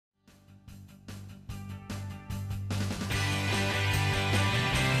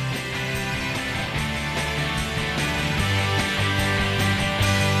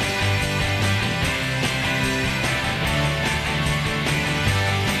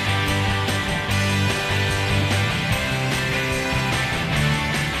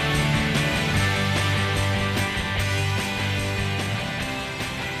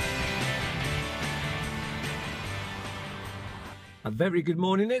very good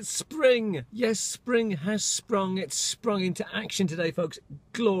morning. It's spring. Yes, spring has sprung. It's sprung into action today, folks.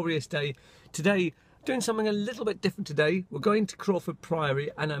 Glorious day. Today, doing something a little bit different today. We're going to Crawford Priory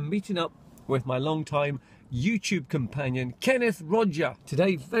and I'm meeting up with my long-time YouTube companion, Kenneth Roger.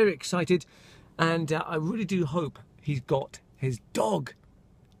 Today, very excited. And I really do hope he's got his dog,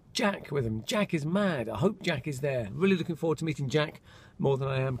 Jack, with him. Jack is mad. I hope Jack is there. Really looking forward to meeting Jack more than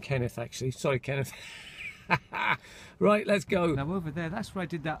I am Kenneth, actually. Sorry, Kenneth. Right, let's go. Now over there, that's where I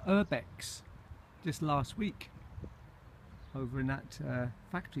did that urbex just last week. Over in that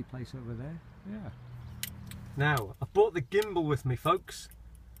factory place over there. Yeah. Now, I brought the gimbal with me, folks.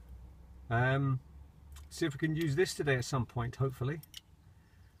 See if we can use this today at some point, hopefully.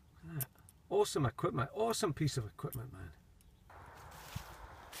 Look at that. Awesome equipment. Awesome piece of equipment, man.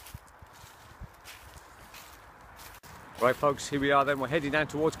 Right, folks, here we are then. We're heading down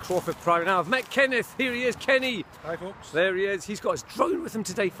towards Crawford Priory now. I've met Kenneth. Here he is, Kenny. Hi, folks. There he is. He's got his drone with him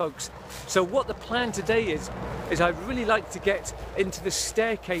today, folks. So what the plan today is I'd really like to get into the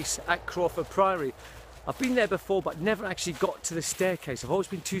staircase at Crawford Priory. I've been there before, but never actually got to the staircase. I've always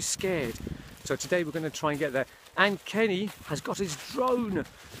been too scared. So today we're going to try and get there. And Kenny has got his drone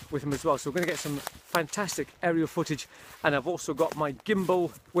with him as well. So we're going to get some fantastic aerial footage. And I've also got my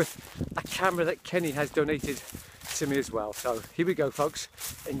gimbal with a camera that Kenny has donated to me as well. So here we go, folks.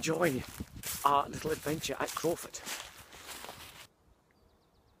 Enjoy our little adventure at Crawford.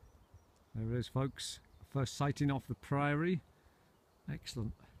 There it is, folks. First sighting off the Priory.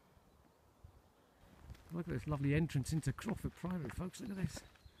 Excellent. Look at this lovely entrance into Crawford Priory, folks. Look at this.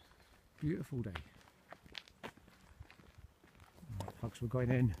 Beautiful day. Right, folks, we're going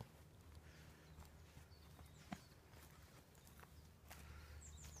in.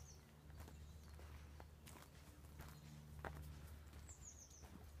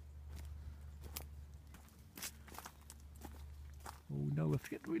 Oh no, we have to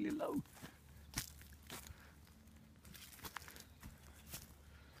get really low.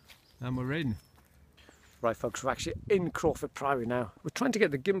 And we're in. Right, folks, we're actually in Crawford Priory now. We're trying to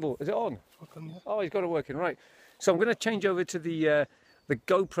get the gimbal. Is it on? Oh, he's got it working, right. So I'm going to change over to the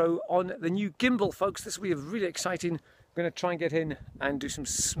GoPro on the new gimbal, folks. This will be really exciting. I'm going to try and get in and do some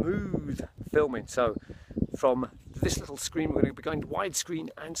smooth filming. So from this little screen, we're going to be going widescreen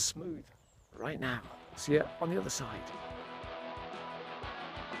and smooth right now. See you on the other side.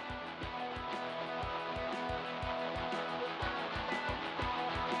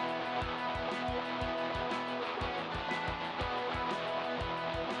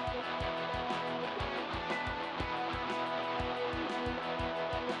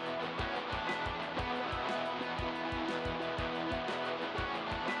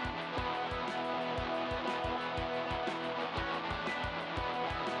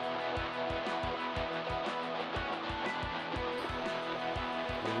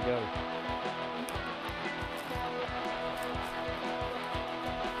 Here we go.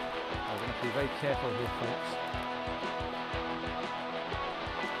 We're going to have to be very careful here, folks.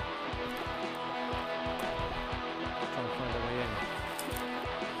 Trying to find a way in.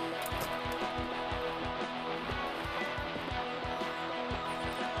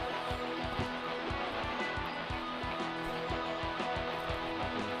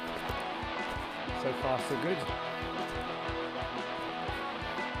 So far, so good.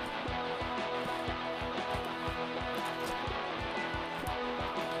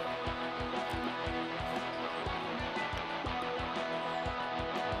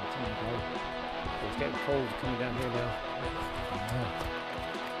 It's getting cold coming down here now.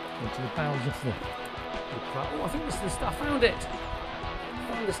 Into the bowels of the oh, I think this is the stuff. I found it! I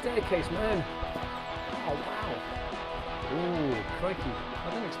found the staircase, man. Oh, wow. Ooh, crikey. I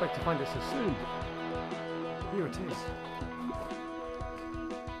didn't expect to find it so soon. Here it is.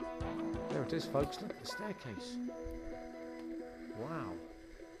 There it is, folks. Look at the staircase. Wow.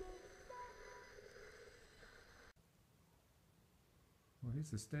 Well, here's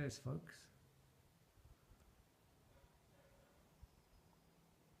the stairs, folks.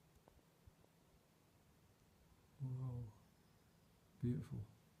 Whoa, beautiful.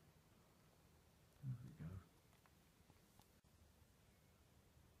 There we go.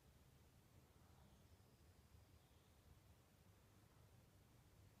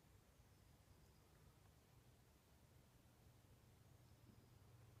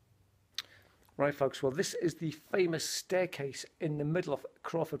 Right, folks, well, this is the famous staircase in the middle of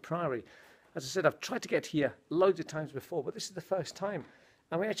Crawford Priory. As I said, I've tried to get here loads of times before, but this is the first time.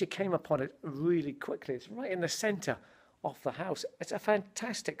 And we actually came upon it really quickly. It's right in the centre of the house. It's a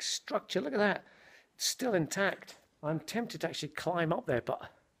fantastic structure. Look at that. It's still intact. I'm tempted to actually climb up there, but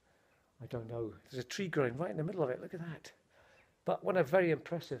I don't know. There's a tree growing right in the middle of it. Look at that. But what a very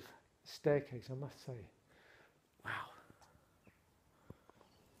impressive staircase, I must say. Wow.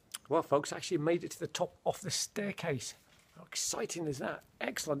 Well, folks, actually made it to the top of the staircase. How exciting is that?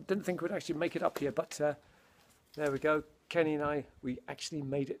 Excellent. Didn't think we'd actually make it up here, but there we go. Kenny and I, we actually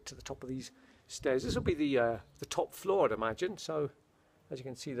made it to the top of these stairs. This will be the top floor, I'd imagine. So, as you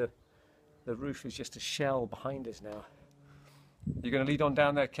can see, the roof is just a shell behind us now. You're going to lead on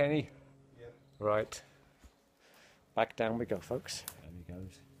down there, Kenny? Yeah. Right. Back down we go, folks. There he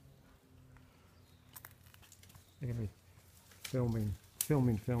goes. Look at me.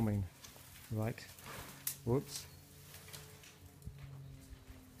 Filming. Right. Whoops.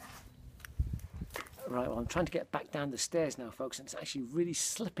 Right, well, I'm trying to get back down the stairs now, folks, and it's actually really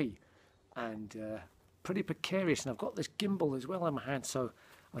slippy and pretty precarious. And I've got this gimbal as well in my hand, so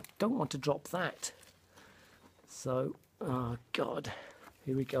I don't want to drop that. So, oh, God.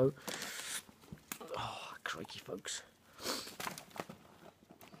 Here we go. Oh, crikey, folks.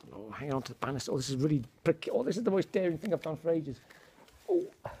 Oh, hang on to the banister. Oh, this is really... Oh, this is the most daring thing I've done for ages. Oh.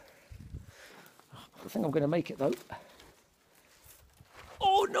 I think I'm going to make it, though.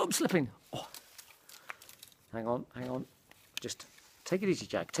 Oh, no, I'm slipping. Oh. Hang on. Just take it easy,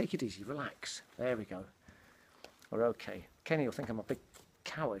 Jack. Take it easy. Relax. There we go. We're okay. Kenny will think I'm a big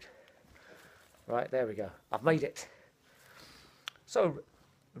coward. Right, there we go. I've made it. So,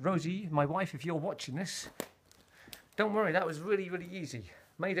 Rosie, my wife, if you're watching this, don't worry, that was really, really easy.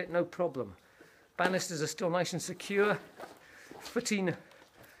 Made it, no problem. Banisters are still nice and secure. Footing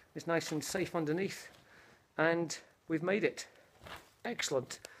is nice and safe underneath. And we've made it.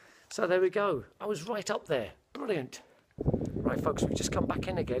 Excellent. So there we go. I was right up there. Brilliant. Right, folks, we've just come back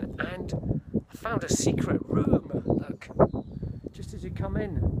in again and I found a secret room. Look, just as you come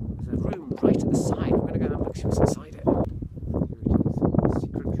in, there's a room right at the side. We're going to go and look see what's inside it. Here it is. The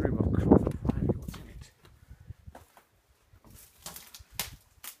secret room of Crawford Priory. What's in it?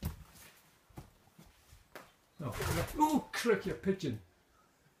 Oh, cricket, a pigeon.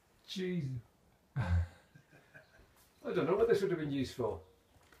 Jeez. I don't know what this would have been used for.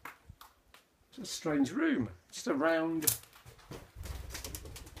 It's a strange room. Just a round.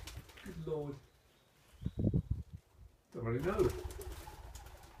 Good Lord. Don't really know.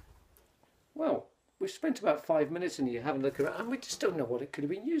 Well, we've spent about 5 minutes in here having a look around and we just don't know what it could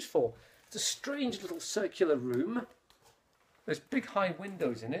have been used for. It's a strange little circular room. There's big high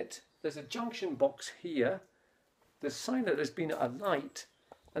windows in it. There's a junction box here. There's a sign that there's been a light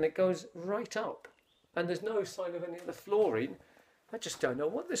and it goes right up. And there's no sign of any of the flooring. I just don't know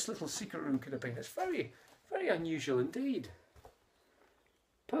what this little secret room could have been. It's very, very unusual indeed.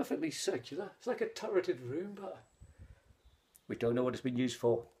 Perfectly circular. It's like a turreted room, but we don't know what it's been used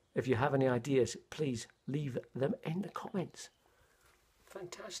for. If you have any ideas, please leave them in the comments.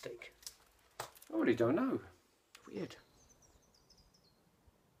 Fantastic. I really don't know. Weird.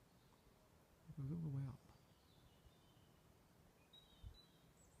 All the way up.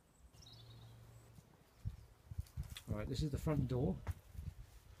 Right, this is the front door.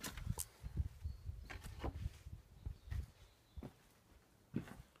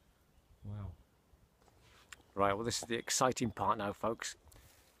 Wow. Right, well this is the exciting part now, folks.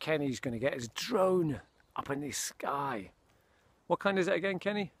 Kenny's going to get his drone up in the sky. What kind is it again,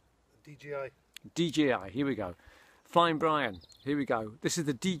 Kenny? DJI. DJI, here we go. Flying Brian, here we go. This is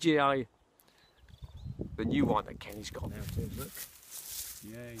the DJI, the new one that Kenny's got now too, look.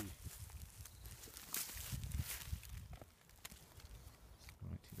 Yay.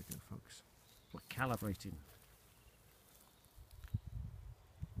 Folks, we're calibrating.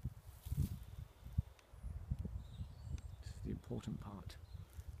 This is the important part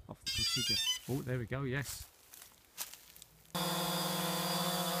of the procedure. Oh, there we go, yes. There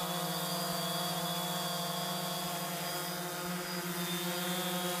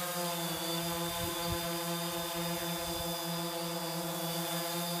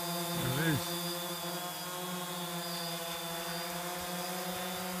it is.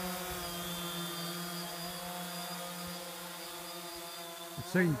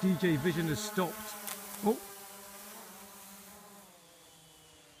 Saying DJ Vision has stopped. Oh.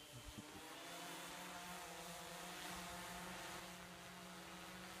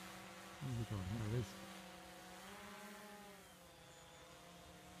 There we go, there it is.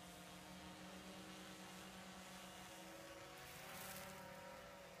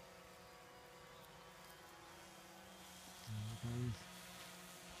 There it goes.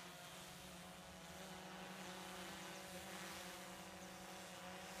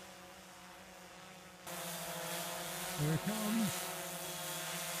 Here it comes.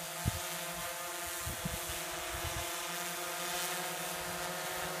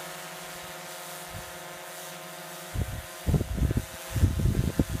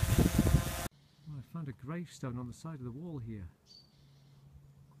 gravestone on the side of the wall here.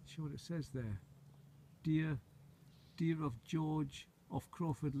 Not sure what it says there. Dear of George of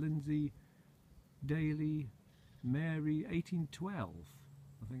Crawford, Lindsay, Daly, Mary, 1812.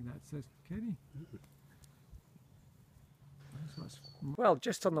 I think that says, Kenny. Well,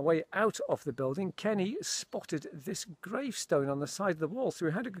 just on the way out of the building, Kenny spotted this gravestone on the side of the wall. So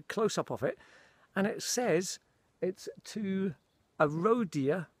we had a good close-up of it. And it says it's to a roe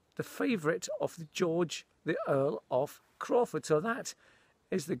deer, the favourite of George, the Earl of Crawford. So that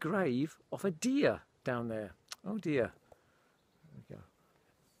is the grave of a deer down there. Oh dear. There we go.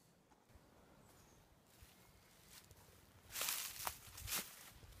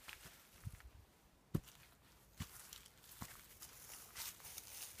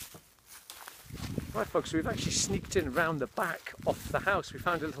 Right folks, so we've actually sneaked in around the back of the house. We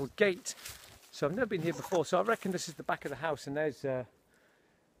found a little gate. So I've never been here before, so I reckon this is the back of the house, and there's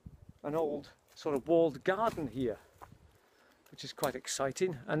an old sort of walled garden here, which is quite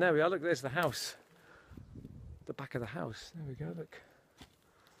exciting. And there we are, look, there's the house. The back of the house. There we go, look.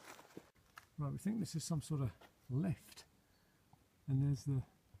 Right, we think this is some sort of lift. And there's the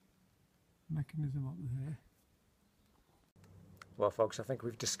mechanism up there. Well folks, I think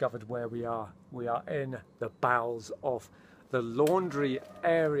we've discovered where we are. We are in the bowels of the laundry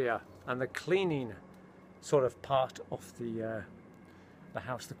area and the cleaning sort of part of the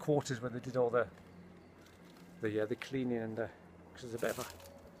house, the quarters where they did all the cleaning, and because there's a bit of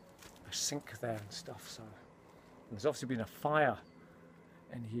a sink there and stuff. So and there's obviously been a fire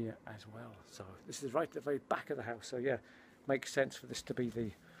in here as well. So this is right at the very back of the house. So yeah, makes sense for this to be the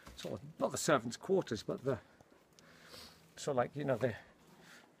sort of, not the servants' quarters, but the sort of like, you know,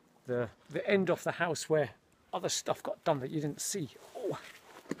 the end of the house where other stuff got done that you didn't see. Oh,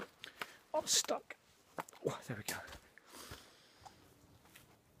 I'm stuck. Oh, there we go.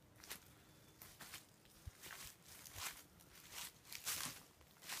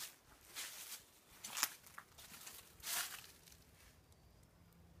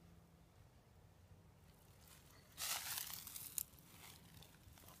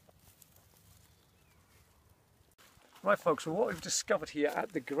 Right folks, well, what we've discovered here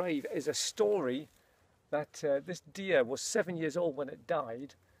at the grave is a story that this deer was 7 years old when it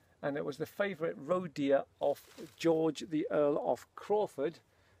died, and it was the favourite roe deer of George the Earl of Crawford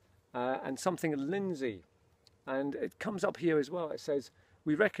and something Lindsay. And it comes up here as well. It says,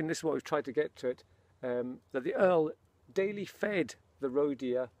 we reckon, this is what we've tried to get to it, that the Earl daily fed the roe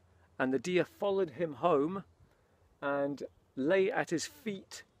deer, and the deer followed him home and lay at his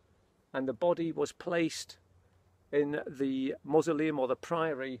feet, and the body was placed in the mausoleum or the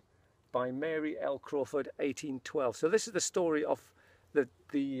priory by Mary L. Crawford, 1812. So this is the story of the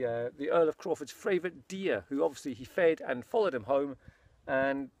Earl of Crawford's favourite deer, who obviously he fed and followed him home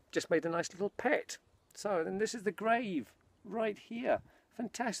and just made a nice little pet. So then this is the grave right here.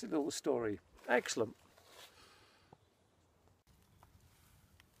 Fantastic little story. Excellent.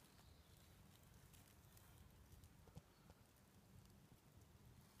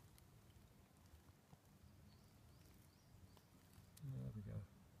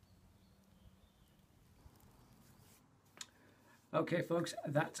 Okay folks,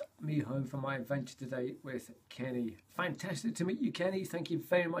 that's me home from my adventure today with Kenny. Fantastic to meet you, Kenny. Thank you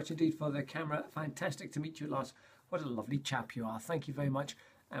very much indeed for the camera. Fantastic to meet you at last. What a lovely chap you are. Thank you very much,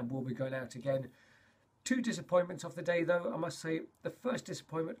 and we'll be going out again. Two disappointments of the day though, I must say. The first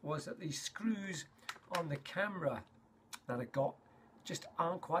disappointment was that the screws on the camera that I got just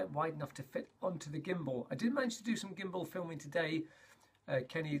aren't quite wide enough to fit onto the gimbal. I did manage to do some gimbal filming today.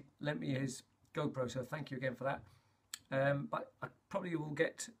 Kenny lent me his GoPro, so thank you again for that. But I probably will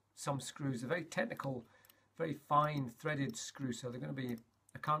get some screws. They're very technical, very fine threaded screws, so they're going to be,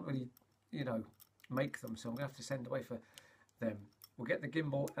 I can't really, you know, make them, so I'm going to have to send away for them. We'll get the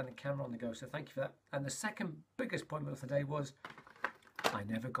gimbal and the camera on the go, so thank you for that. And the second biggest appointment of the day was I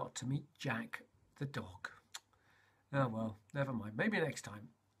never got to meet Jack the dog. Oh well, never mind, maybe next time.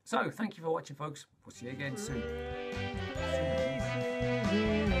 So thank you for watching folks, we'll see you again soon.